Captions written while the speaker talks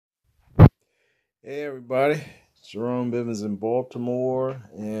Hey everybody, it's Jerome Bivens in Baltimore,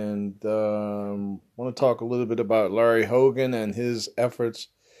 and want to talk a little bit about Larry Hogan and his efforts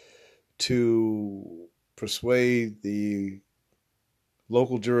to persuade the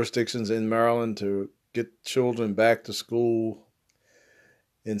local jurisdictions in Maryland to get children back to school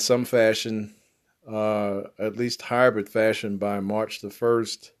in some fashion, at least hybrid fashion by March the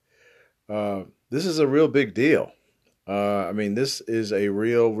 1st. This is a real big deal. This is a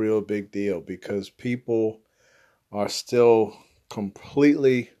real big deal because people are still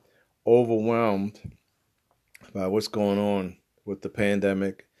completely overwhelmed by what's going on with the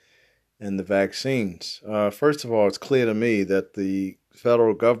pandemic and the vaccines. First of all, it's clear to me that the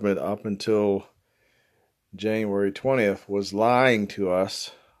federal government, up until January 20th, was lying to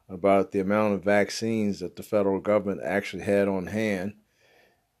us about the amount of vaccines that the federal government actually had on hand.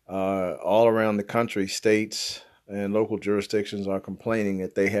 All around the country, states and local jurisdictions are complaining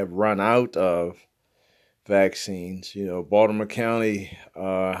that they have run out of vaccines. Baltimore County,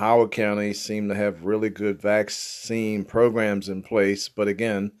 Howard County seem to have really good vaccine programs in place. But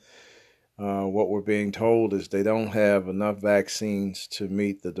again, what we're being told is they don't have enough vaccines to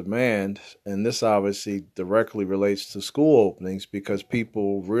meet the demand. And this obviously directly relates to school openings because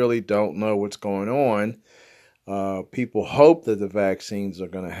people really don't know what's going on. People hope that the vaccines are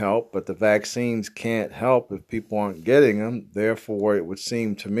going to help, but the vaccines can't help if people aren't getting them. Therefore, it would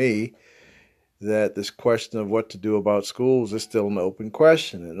seem to me that this question of what to do about schools is still an open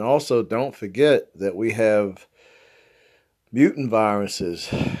question. And also, don't forget that we have mutant viruses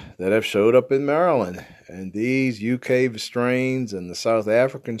that have showed up in Maryland. And these UK strains and the South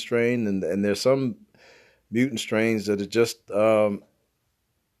African strain, and there's some mutant strains that are just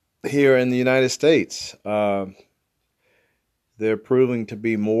here in the United States. They're proving to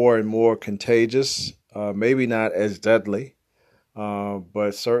be more and more contagious, maybe not as deadly.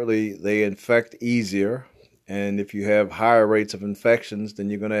 But certainly they infect easier. And if you have higher rates of infections, then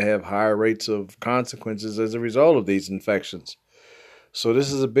you're going to have higher rates of consequences as a result of these infections. So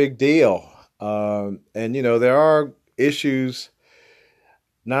this is a big deal. There are issues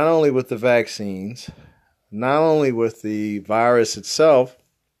not only with the vaccines, not only with the virus itself,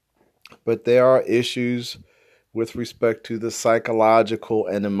 but there are issues with respect to the psychological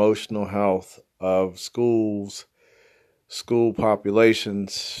and emotional health of schools, school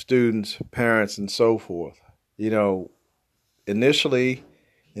populations, students, parents, and so forth. Initially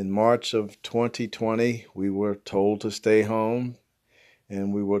in March of 2020, we were told to stay home,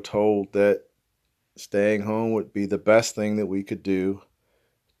 and we were told that staying home would be the best thing that we could do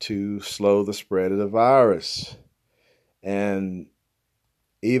to slow the spread of the virus. And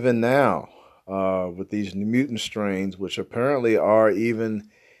even now, with these mutant strains, which apparently are even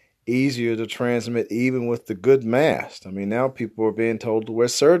easier to transmit even with the good masks. Now people are being told to wear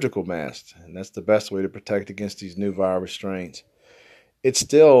surgical masks, and that's the best way to protect against these new virus strains. It's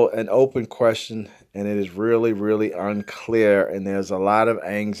still an open question, and it is really unclear, and there's a lot of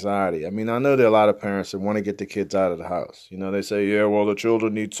anxiety. I know there are a lot of parents that want to get the kids out of the house. They say, yeah, well, the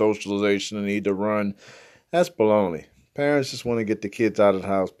children need socialization and need to run. That's baloney. Parents just want to get the kids out of the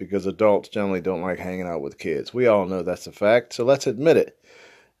house because adults generally don't like hanging out with kids. We all know that's a fact, so let's admit it.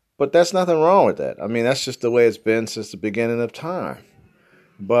 But that's nothing wrong with that. That's just the way it's been since the beginning of time.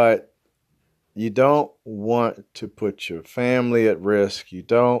 But you don't want to put your family at risk. You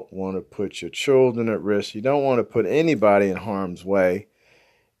don't want to put your children at risk. You don't want to put anybody in harm's way.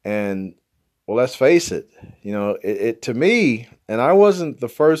 And, well, let's face it, it to me, and I wasn't the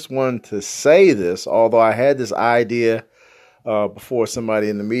first one to say this, although I had this idea before somebody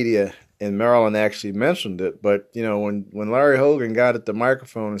in the media in Maryland actually mentioned it. But, when Larry Hogan got at the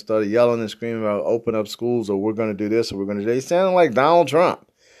microphone and started yelling and screaming about open up schools, or we're going to do this, or we're going to do that, he sounded like Donald Trump.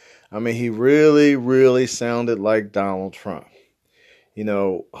 He really sounded like Donald Trump.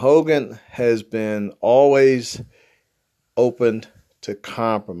 Hogan has been always open to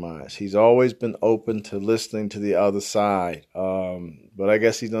compromise. He's always been open to listening to the other side. But I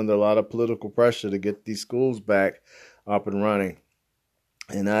guess he's under a lot of political pressure to get these schools back up and running.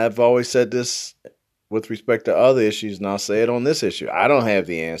 And I've always said this with respect to other issues, and I'll say it on this issue. I don't have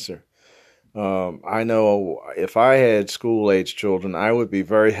the answer. I know if I had school-age children, I would be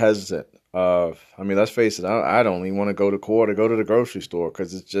very hesitant. Let's face it, I don't even want to go to court or go to the grocery store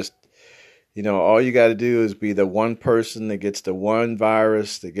because it's just, all you got to do is be the one person that gets the one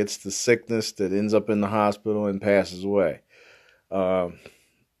virus, that gets the sickness, that ends up in the hospital and passes away. So,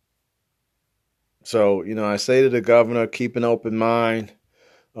 I say to the governor, keep an open mind.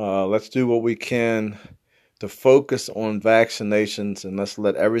 Let's do what we can to focus on vaccinations, and let's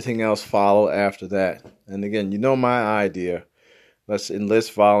let everything else follow after that. And again, my idea. Let's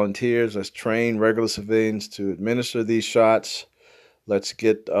enlist volunteers. Let's train regular civilians to administer these shots. Let's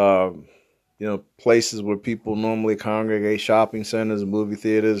get places where people normally congregate, shopping centers, movie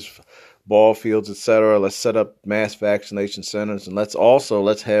theaters, ball fields, etc. Let's set up mass vaccination centers, and let's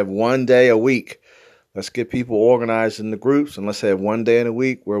have one day a week. Let's get people organized in the groups, and let's have one day in a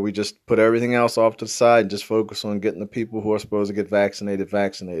week where we just put everything else off to the side and just focus on getting the people who are supposed to get vaccinated.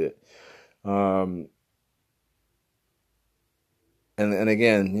 Um, and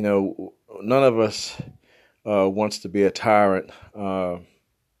again, none of us wants to be a tyrant,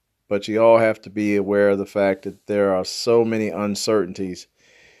 but you all have to be aware of the fact that there are so many uncertainties,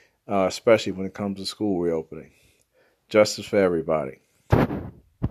 especially when it comes to school reopening. Justice for everybody.